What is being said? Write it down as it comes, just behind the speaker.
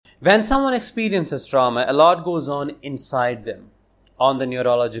When someone experiences trauma, a lot goes on inside them on the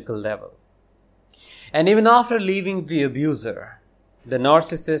neurological level. And even after leaving the abuser, the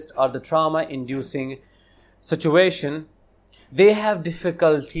narcissist or the trauma-inducing situation, they have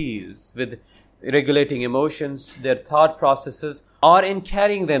difficulties with regulating emotions, their thought processes, or in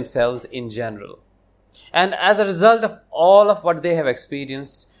carrying themselves in general. And as a result of all of what they have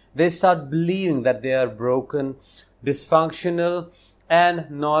experienced, they start believing that they are broken, dysfunctional,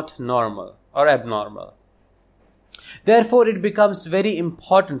 and not normal or abnormal. Therefore, it becomes very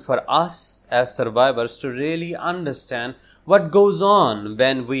important for us as survivors to really understand what goes on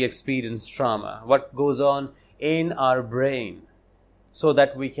when we experience trauma, what goes on in our brain, so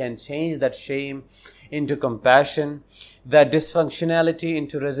that we can change that shame into compassion, that dysfunctionality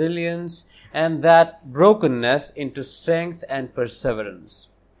into resilience, and that brokenness into strength and perseverance.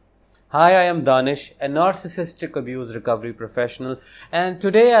 Hi, I am Danish, a narcissistic abuse recovery professional, and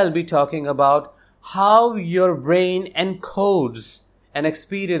today I'll be talking about how your brain encodes an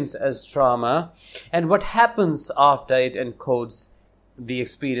experience as trauma and what happens after it encodes the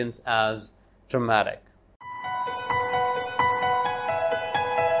experience as traumatic.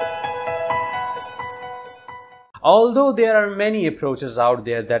 Although there are many approaches out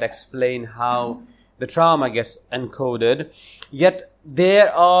there that explain how the trauma gets encoded, yet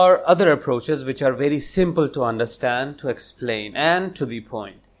there are other approaches which are very simple to understand, to explain, and to the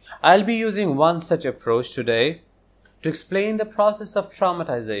point. I'll be using one such approach today to explain the process of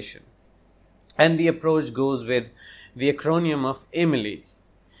traumatization. And the approach goes with the acronym of EMILY.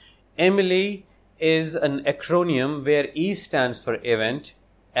 EMILY is an acronym where E stands for event,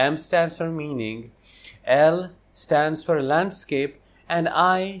 M stands for meaning, L stands for landscape, and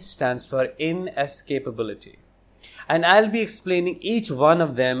I stands for inescapability. And I'll be explaining each one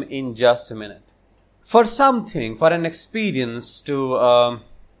of them in just a minute. For an experience to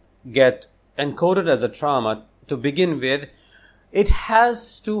get encoded as a trauma, to begin with, it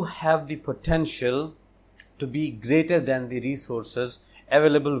has to have the potential to be greater than the resources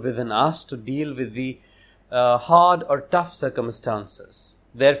available within us to deal with the hard or tough circumstances.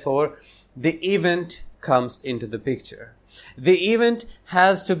 Therefore, the event comes into the picture. The event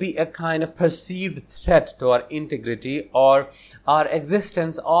has to be a kind of perceived threat to our integrity or our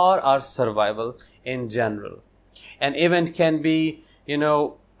existence or our survival in general. An event can be,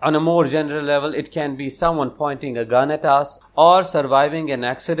 on a more general level, it can be someone pointing a gun at us, or surviving an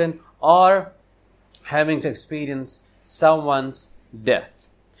accident, or having to experience someone's death.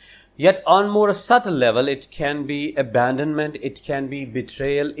 Yet on more subtle level, it can be abandonment, it can be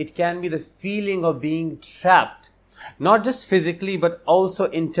betrayal, it can be the feeling of being trapped, not just physically but also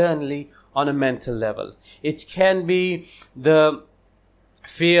internally on a mental level. It can be the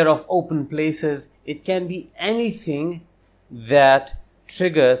fear of open places, it can be anything that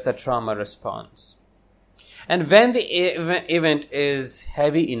triggers the trauma response. And when the event is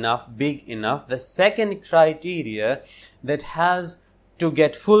heavy enough, big enough, the second criteria that has to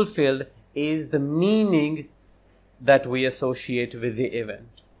get fulfilled is the meaning that we associate with the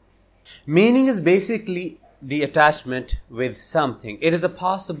event. Meaning is basically the attachment with something. It is a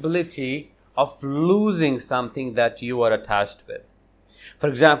possibility of losing something that you are attached with. For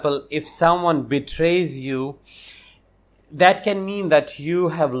example, if someone betrays you, that can mean that you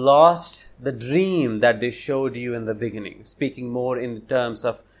have lost the dream that they showed you in the beginning, speaking more in terms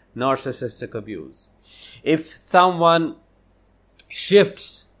of narcissistic abuse. If someone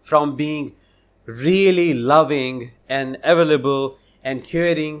shifts from being really loving and available and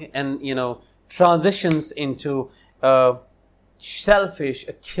caring and, transitions into a selfish,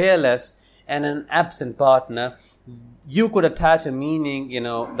 a careless, and an absent partner, you could attach a meaning,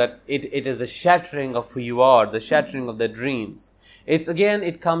 that it is the shattering of who you are, the shattering of the dreams.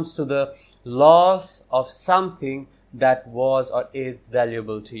 It comes to the loss of something that was or is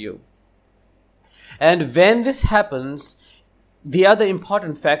valuable to you. And when this happens, the other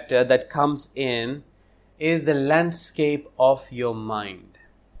important factor that comes in is the landscape of your mind.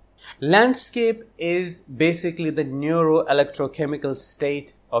 Landscape is basically the neuroelectrochemical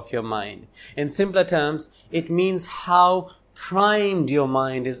state of your mind. In simpler terms, it means how primed your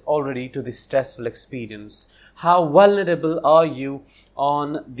mind is already to the stressful experience. How vulnerable are you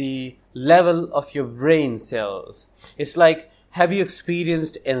on the level of your brain cells? It's like, have you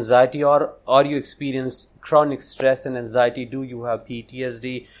experienced anxiety or you experienced chronic stress and anxiety? Do you have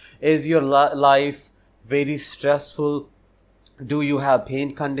PTSD? Is your life very stressful? Do you have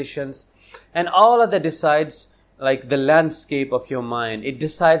pain conditions? And all of that decides like the landscape of your mind. It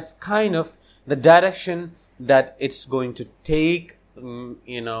decides kind of the direction that it's going to take,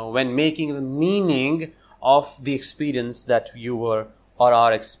 when making the meaning of the experience that you were or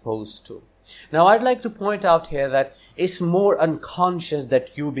are exposed to. Now, I'd like to point out here that it's more unconscious than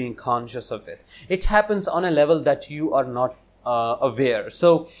you being conscious of it. It happens on a level that you are not aware.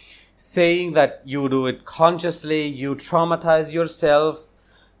 So, saying that you do it consciously, you traumatize yourself,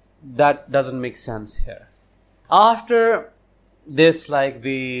 that doesn't make sense here. After this, like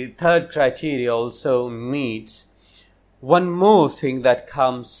the third criteria also meets, one more thing that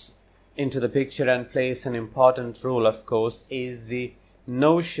comes into the picture and plays an important role, of course, is the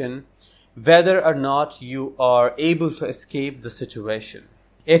notion whether or not you are able to escape the situation.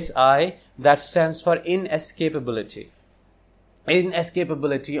 It's I that stands for inescapability.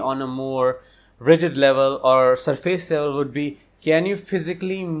 Inescapability on a more rigid level or surface level would be, can you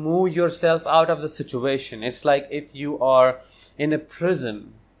physically move yourself out of the situation? It's like if you are in a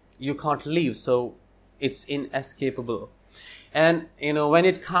prison, you can't leave, so it's inescapable. And, when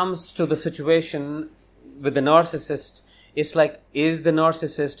it comes to the situation with the narcissist, it's like, is the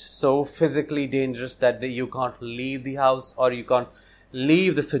narcissist so physically dangerous that you can't leave the house or you can't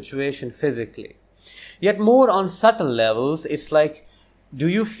leave the situation physically? Yet more on subtle levels, it's like, do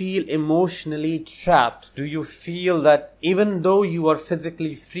you feel emotionally trapped? Do you feel that even though you are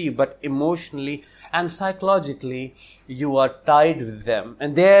physically free, but emotionally and psychologically, you are tied with them?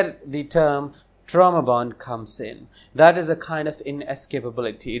 And there the term trauma bond comes in. That is a kind of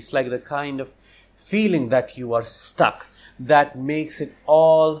inescapability. It's like the kind of feeling that you are stuck, that makes it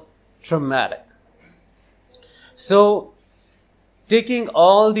all traumatic. So, taking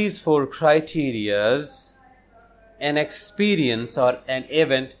all these four criterias, an experience or an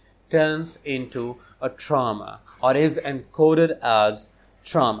event turns into a trauma or is encoded as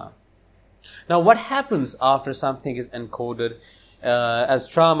trauma. Now, what happens after something is encoded as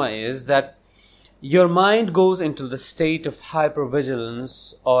trauma is that your mind goes into the state of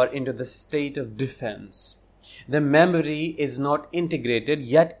hypervigilance or into the state of defense. The memory is not integrated,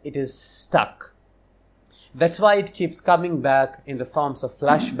 yet it is stuck. That's why it keeps coming back in the forms of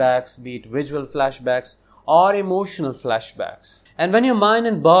flashbacks, be it visual flashbacks or emotional flashbacks. And when your mind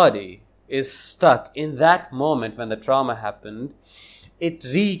and body is stuck in that moment when the trauma happened, it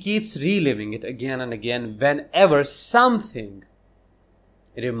keeps reliving it again and again whenever something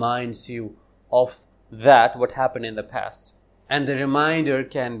reminds you of that, what happened in the past. And the reminder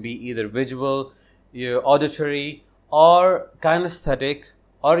can be either visual, auditory, or kinesthetic,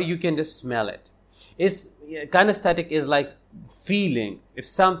 or you can just smell it. Kinesthetic is like feeling. If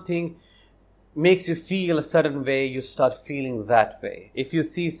something makes you feel a certain way, you start feeling that way. If you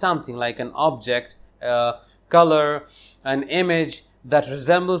see something like an object, color, an image that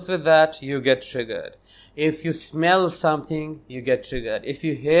resembles with that, you get triggered. If you smell something, you get triggered. If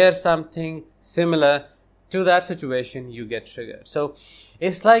you hear something similar to that situation, you get triggered. So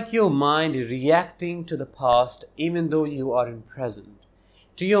it's like your mind reacting to the past even though you are in present.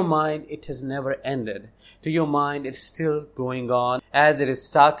 To your mind, it has never ended. To your mind, it's still going on as it is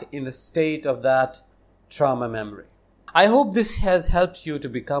stuck in the state of that trauma memory. I hope this has helped you to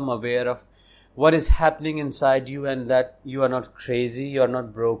become aware of what is happening inside you and that you are not crazy, you are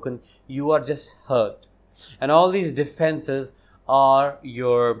not broken, you are just hurt. And all these defenses are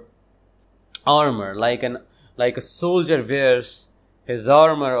your armor, like a soldier wears his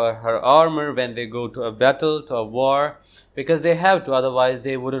armor or her armor when they go to a battle, to a war, because they have to, otherwise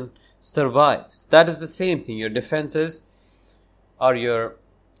they wouldn't survive. So that is the same thing. Your defenses are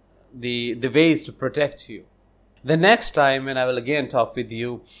the ways to protect you. The next time when I will again talk with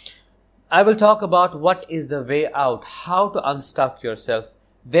you, I will talk about what is the way out, how to unstuck yourself.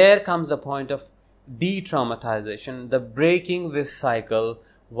 There comes the point of de-traumatization, the breaking this cycle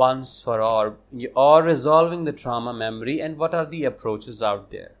once for all, or resolving the trauma memory, and what are the approaches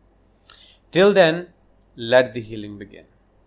out there. Till then, let the healing begin.